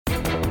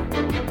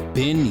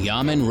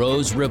Binyamin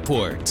Rose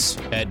reports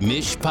at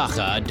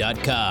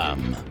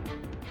mishpacha.com.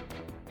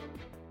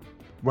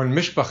 When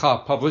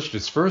Mishpacha published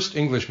its first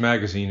English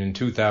magazine in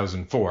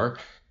 2004,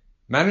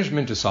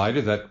 management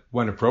decided that,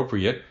 when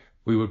appropriate,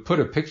 we would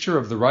put a picture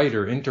of the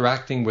writer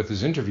interacting with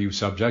his interview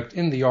subject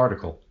in the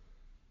article.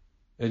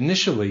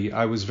 Initially,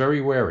 I was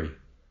very wary.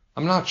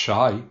 I'm not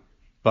shy,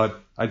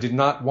 but I did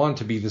not want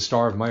to be the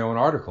star of my own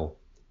article.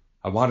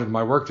 I wanted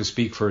my work to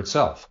speak for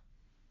itself.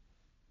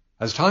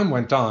 As time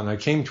went on, I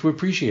came to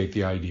appreciate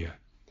the idea.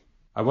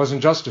 I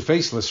wasn't just a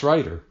faceless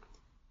writer.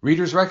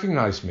 Readers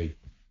recognized me.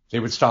 They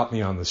would stop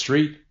me on the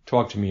street,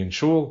 talk to me in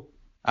shul,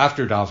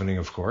 after davening,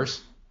 of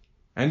course,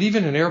 and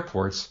even in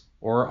airports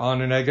or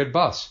on an Egged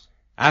bus,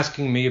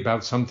 asking me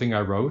about something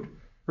I wrote,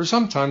 or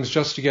sometimes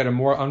just to get a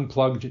more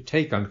unplugged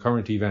take on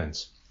current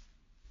events.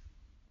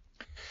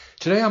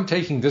 Today I'm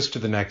taking this to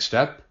the next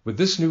step with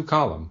this new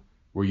column,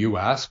 where you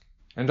ask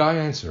and I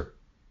answer.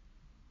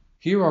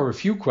 Here are a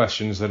few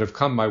questions that have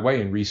come my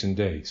way in recent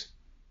days.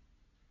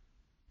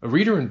 A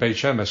reader in Beit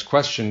Shemesh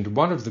questioned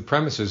one of the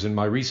premises in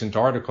my recent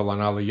article on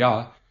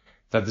Aliyah,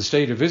 that the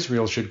State of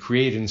Israel should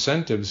create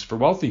incentives for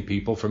wealthy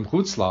people from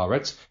Chutz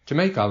La'aretz to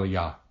make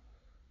Aliyah.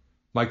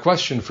 My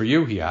question for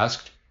you, he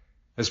asked,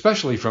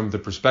 especially from the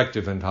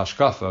perspective and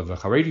hashkafa of a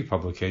Haredi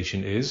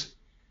publication, is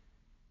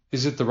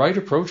it the right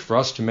approach for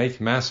us to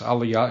make mass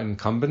Aliyah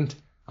incumbent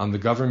on the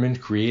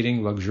government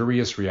creating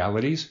luxurious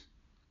realities?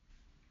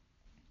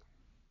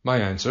 My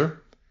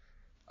answer: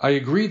 I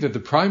agree that the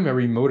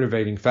primary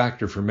motivating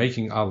factor for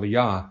making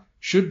Aliyah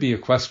should be a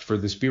quest for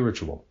the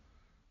spiritual.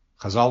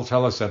 Chazal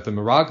tell us that the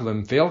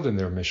Meraglim failed in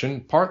their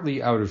mission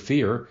partly out of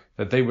fear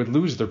that they would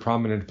lose their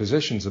prominent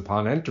positions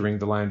upon entering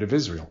the land of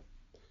Israel.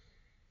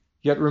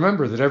 Yet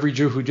remember that every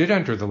Jew who did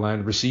enter the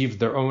land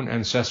received their own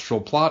ancestral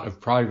plot of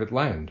private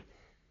land.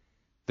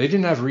 They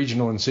didn't have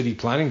regional and city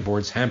planning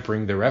boards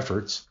hampering their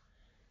efforts.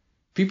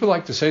 People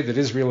like to say that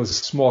Israel is a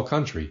small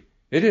country.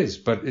 It is,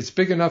 but it's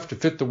big enough to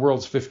fit the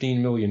world's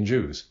 15 million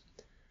Jews.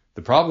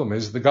 The problem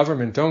is the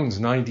government owns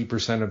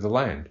 90% of the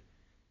land.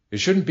 It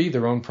shouldn't be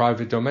their own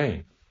private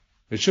domain.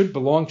 It should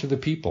belong to the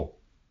people.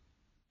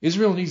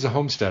 Israel needs a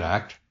Homestead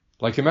Act,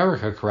 like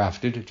America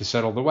crafted to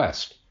settle the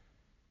West.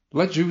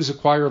 Let Jews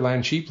acquire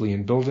land cheaply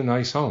and build a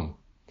nice home.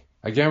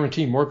 I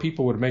guarantee more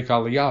people would make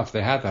Aliyah if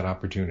they had that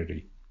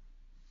opportunity.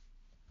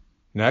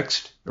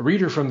 Next, a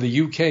reader from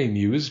the UK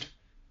mused,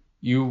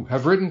 "You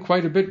have written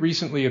quite a bit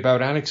recently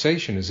about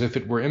annexation as if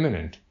it were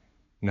imminent.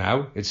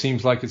 Now, it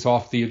seems like it's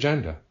off the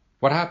agenda.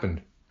 What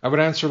happened?" I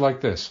would answer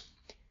like this.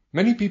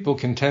 Many people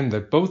contend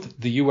that both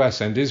the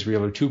US and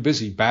Israel are too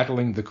busy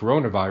battling the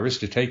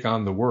coronavirus to take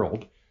on the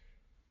world.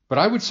 But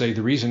I would say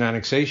the reason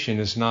annexation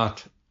is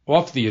not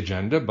off the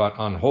agenda but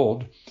on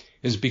hold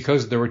is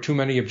because there are too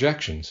many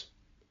objections.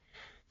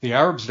 The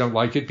Arabs don't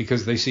like it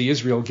because they see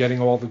Israel getting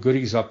all the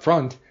goodies up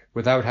front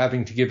without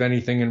having to give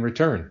anything in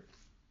return.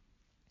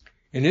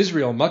 In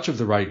Israel, much of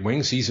the right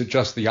wing sees it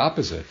just the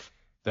opposite,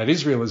 that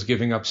Israel is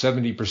giving up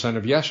 70%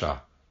 of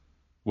Yesha.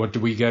 What do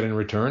we get in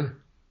return?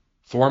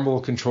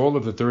 Formal control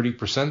of the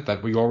 30%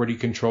 that we already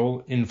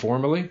control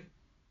informally?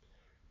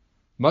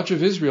 Much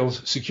of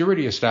Israel's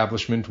security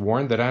establishment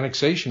warned that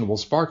annexation will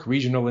spark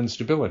regional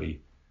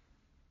instability.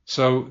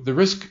 So the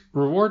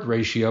risk-reward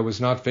ratio is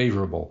not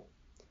favorable.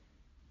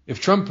 If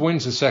Trump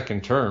wins a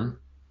second term,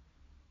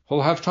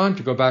 he'll have time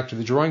to go back to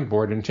the drawing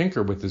board and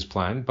tinker with his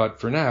plan, but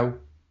for now,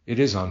 it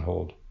is on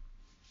hold.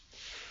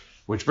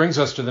 Which brings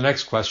us to the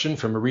next question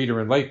from a reader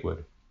in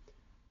Lakewood.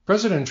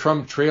 President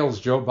Trump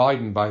trails Joe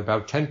Biden by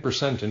about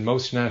 10% in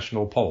most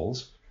national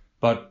polls,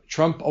 but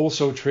Trump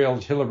also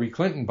trailed Hillary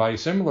Clinton by a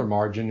similar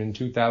margin in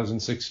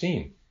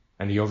 2016,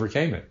 and he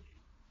overcame it.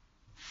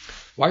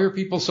 Why are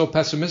people so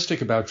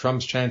pessimistic about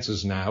Trump's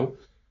chances now,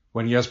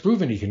 when he has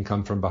proven he can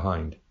come from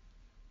behind?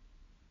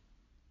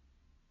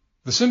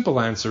 The simple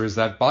answer is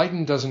that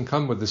Biden doesn't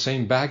come with the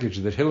same baggage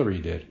that Hillary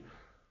did.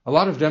 A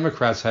lot of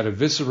Democrats had a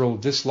visceral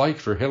dislike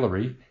for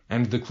Hillary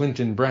and the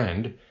Clinton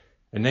brand,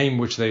 a name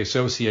which they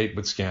associate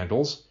with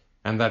scandals,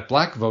 and that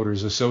black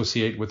voters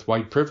associate with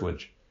white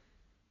privilege.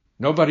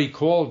 Nobody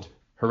called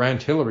her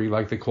Aunt Hillary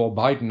like they call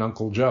Biden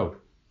Uncle Joe.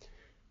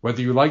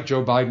 Whether you like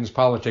Joe Biden's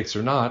politics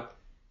or not,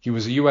 he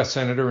was a U.S.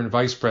 Senator and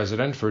Vice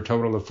President for a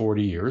total of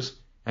 40 years,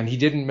 and he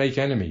didn't make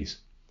enemies.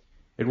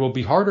 It will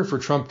be harder for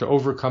Trump to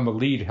overcome a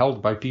lead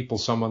held by people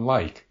someone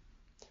like.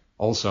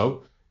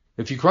 Also,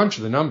 if you crunch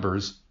the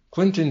numbers,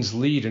 Clinton's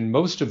lead in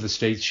most of the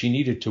states she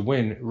needed to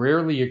win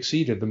rarely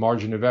exceeded the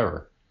margin of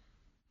error.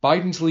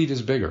 Biden's lead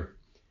is bigger.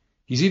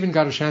 He's even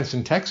got a chance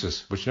in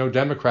Texas, which no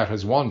Democrat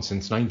has won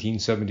since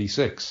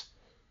 1976.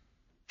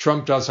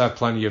 Trump does have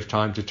plenty of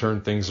time to turn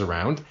things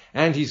around,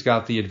 and he's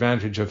got the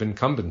advantage of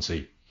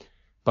incumbency.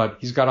 But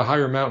he's got a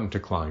higher mountain to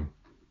climb.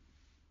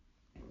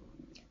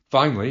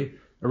 Finally,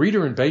 a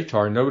reader in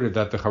Beitar noted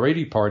that the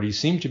Haredi parties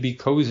seem to be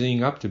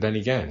cozying up to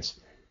Benny Gantz,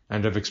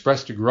 and have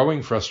expressed a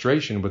growing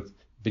frustration with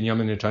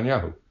Benjamin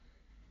Netanyahu.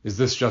 Is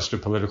this just a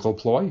political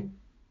ploy?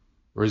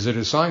 Or is it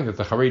a sign that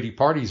the Haredi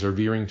parties are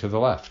veering to the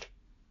left?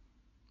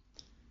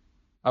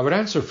 I would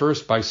answer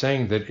first by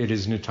saying that it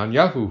is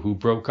Netanyahu who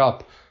broke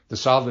up the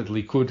solid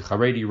Likud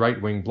Haredi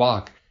right-wing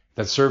bloc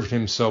that served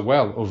him so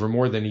well over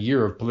more than a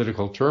year of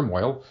political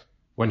turmoil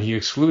when he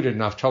excluded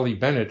Naftali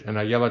Bennett and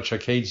Ayelet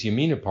Shaked's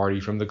Yamina party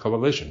from the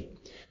coalition.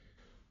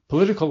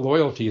 Political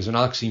loyalty is an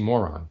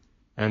oxymoron,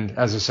 and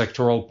as a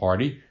sectoral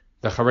party,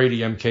 the Haredi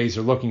MKs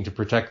are looking to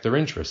protect their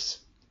interests.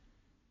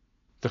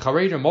 The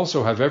Haredim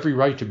also have every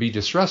right to be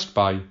distressed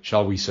by,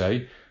 shall we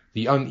say,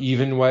 the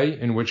uneven way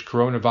in which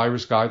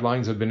coronavirus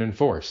guidelines have been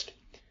enforced.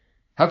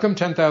 How come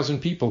 10,000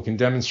 people can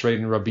demonstrate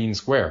in Rabin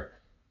Square,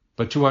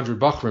 but 200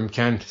 Bachrim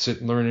can't sit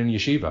and learn in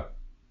yeshiva?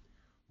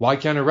 Why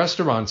can a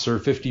restaurant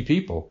serve 50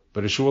 people,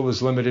 but a shul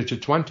is limited to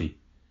 20?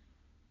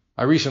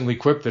 I recently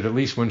quipped that at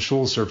least when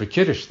shuls serve a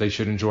kiddush, they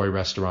should enjoy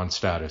restaurant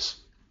status.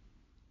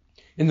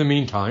 In the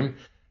meantime,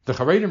 the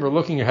Haredim are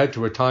looking ahead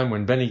to a time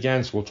when Benny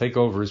Gantz will take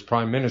over as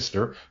prime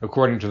minister,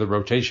 according to the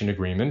rotation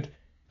agreement,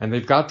 and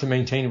they've got to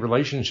maintain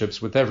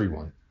relationships with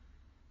everyone.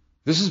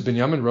 This is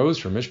Binyamin Rose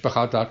from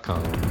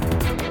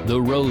Mishpacha.com. The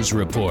Rose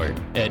Report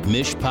at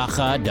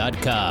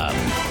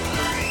Mishpacha.com.